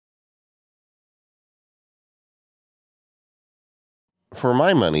For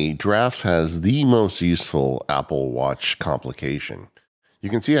my money, Drafts has the most useful Apple Watch complication. You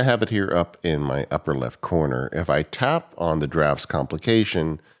can see I have it here up in my upper left corner. If I tap on the Drafts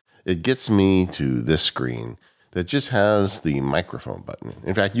complication, it gets me to this screen that just has the microphone button.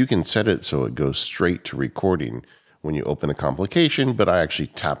 In fact, you can set it so it goes straight to recording when you open the complication, but I actually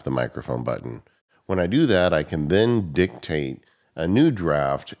tap the microphone button. When I do that, I can then dictate a new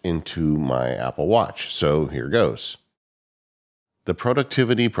draft into my Apple Watch. So here goes. The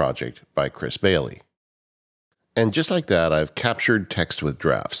Productivity Project by Chris Bailey. And just like that, I've captured text with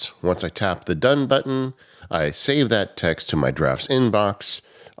Drafts. Once I tap the Done button, I save that text to my Drafts inbox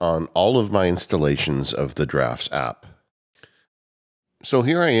on all of my installations of the Drafts app. So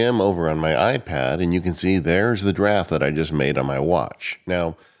here I am over on my iPad, and you can see there's the draft that I just made on my watch.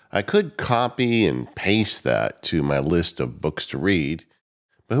 Now, I could copy and paste that to my list of books to read,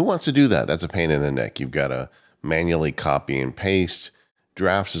 but who wants to do that? That's a pain in the neck. You've got to manually copy and paste.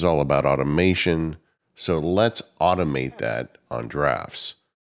 Drafts is all about automation, so let's automate that on Drafts.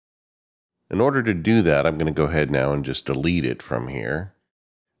 In order to do that, I'm going to go ahead now and just delete it from here,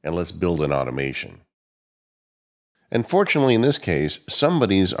 and let's build an automation. And fortunately, in this case,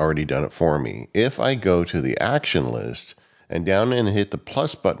 somebody's already done it for me. If I go to the action list and down and hit the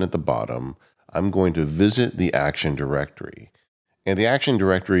plus button at the bottom, I'm going to visit the action directory. And the action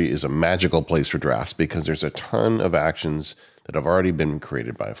directory is a magical place for Drafts because there's a ton of actions that have already been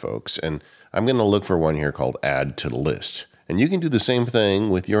created by folks. And I'm going to look for one here called Add to the List. And you can do the same thing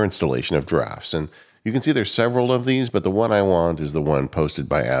with your installation of Drafts. And you can see there's several of these, but the one I want is the one posted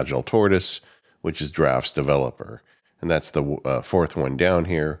by Agile Tortoise, which is Drafts Developer. And that's the fourth one down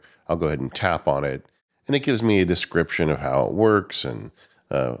here. I'll go ahead and tap on it. And it gives me a description of how it works and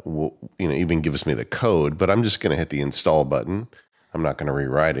even gives me the code. But I'm just going to hit the Install button. I'm not going to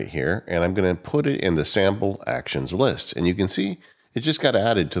rewrite it here, and I'm going to put it in the sample actions list. And you can see it just got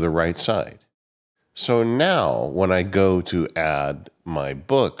added to the right side. So now when I go to add my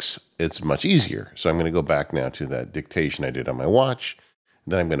books, it's much easier. So I'm going to go back now to that dictation I did on my watch.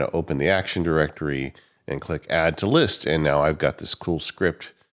 Then I'm going to open the action directory and click Add to List. And now I've got this cool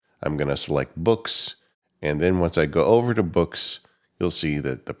script. I'm going to select Books. And then once I go over to Books, you'll see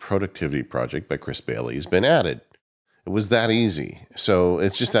that the Productivity Project by Chris Bailey has been added. It was that easy. So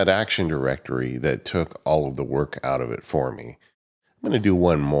it's just that action directory that took all of the work out of it for me. I'm going to do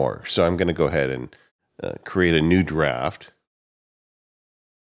one more. So I'm going to go ahead and create a new draft.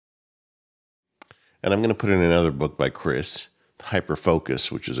 And I'm going to put in another book by Chris,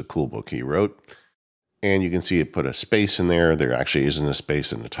 Hyperfocus, which is a cool book he wrote. And you can see it put a space in there. There actually isn't a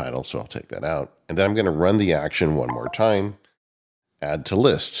space in the title, so I'll take that out. And then I'm going to run the action one more time. Add to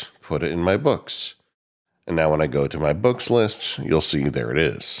list. Put it in my books. And now when I go to my books list, you'll see there it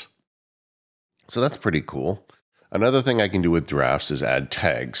is. So that's pretty cool. Another thing I can do with Drafts is add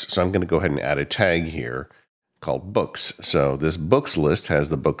tags. So I'm going to go ahead and add a tag here called Books. So this Books list has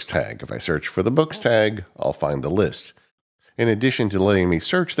the Books tag. If I search for the Books tag, I'll find the list. In addition to letting me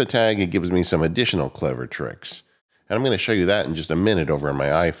search the tag, it gives me some additional clever tricks. And I'm going to show you that in just a minute over on my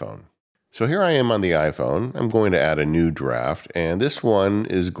iPhone. So here I am on the iPhone. I'm going to add a new draft, and this one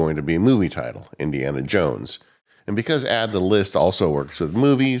is going to be a movie title, Indiana Jones. And because Add the List also works with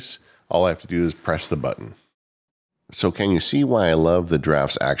movies, all I have to do is press the button. So can you see why I love the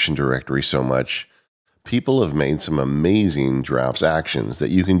Drafts action directory so much? People have made some amazing Drafts actions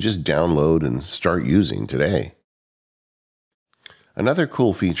that you can just download and start using today. Another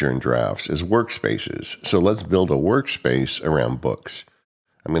cool feature in Drafts is workspaces. So let's build a workspace around books.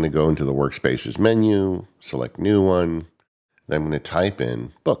 I'm going to go into the Workspaces menu, select New One, then I'm going to type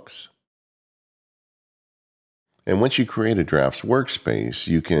in Books. And once you create a Drafts workspace,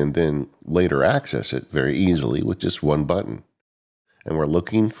 you can then later access it very easily with just one button. And we're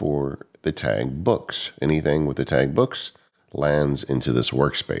looking for the tag Books. Anything with the tag Books lands into this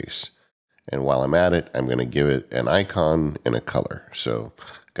workspace. And while I'm at it, I'm going to give it an icon and a color. So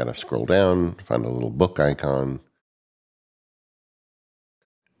got to scroll down, find a little book icon.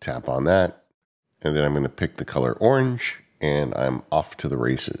 Tap on that, and then I'm going to pick the color orange, and I'm off to the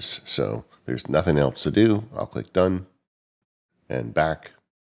races. So there's nothing else to do. I'll click Done, and back,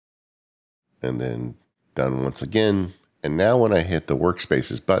 and then Done once again. And now when I hit the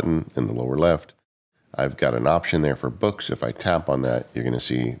Workspaces button in the lower left, I've got an option there for books. If I tap on that, you're going to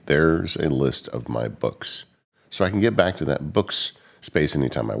see there's a list of my books. So I can get back to that books space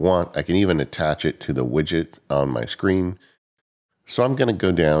anytime I want. I can even attach it to the widget on my screen. So I'm going to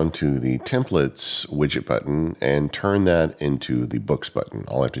go down to the Templates widget button and turn that into the Books button.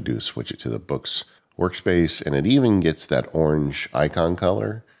 All I have to do is switch it to the Books workspace, and it even gets that orange icon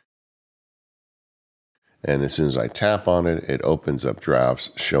color. And as soon as I tap on it, it opens up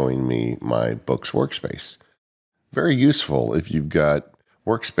drafts showing me my books workspace. Very useful if you've got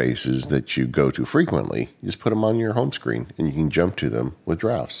workspaces that you go to frequently. You just put them on your home screen and you can jump to them with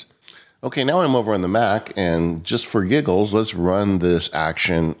drafts. Okay, now I'm over on the Mac, and just for giggles, let's run this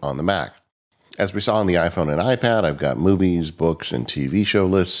action on the Mac. As we saw on the iPhone and iPad, I've got movies, books, and TV show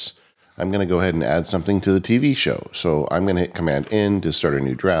lists. I'm going to go ahead and add something to the TV show. So I'm going to hit Command-N to start a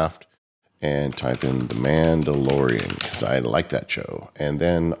new draft and type in The Mandalorian because I like that show. And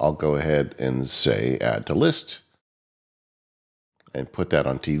then I'll go ahead and say Add to List and put that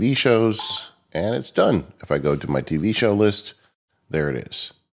on TV shows, and it's done. If I go to my TV show list, there it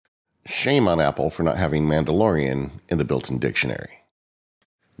is. Shame on Apple for not having Mandalorian in the built-in dictionary.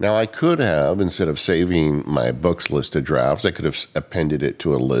 Now, I could have, instead of saving my books list to drafts, I could have appended it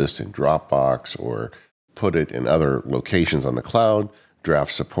to a list in Dropbox or put it in other locations on the cloud.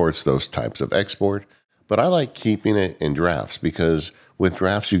 Draft supports those types of export, but I like keeping it in drafts because with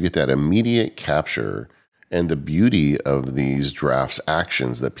drafts, you get that immediate capture and the beauty of these drafts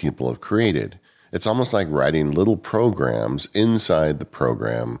actions that people have created. It's almost like writing little programs inside the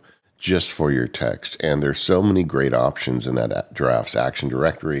program just for your text. And there's so many great options in that drafts action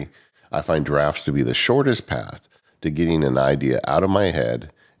directory. I find drafts to be the shortest path to getting an idea out of my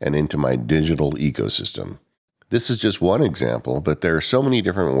head and into my digital ecosystem. This is just one example, but there are so many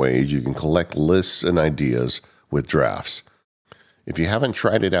different ways you can collect lists and ideas with drafts. If you haven't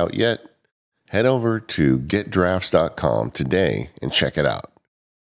tried it out yet, head over to getdrafts.com today and check it out.